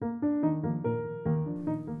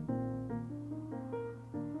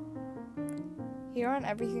Here on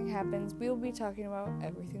Everything Happens, we will be talking about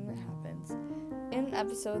everything that happens. In an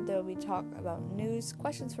episode, there will be talk about news,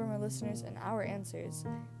 questions from our listeners, and our answers,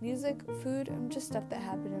 music, food, and just stuff that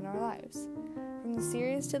happened in our lives. From the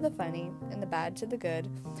serious to the funny, and the bad to the good,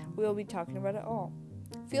 we will be talking about it all.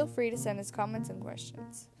 Feel free to send us comments and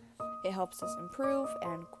questions. It helps us improve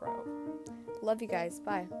and grow. Love you guys.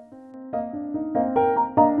 Bye.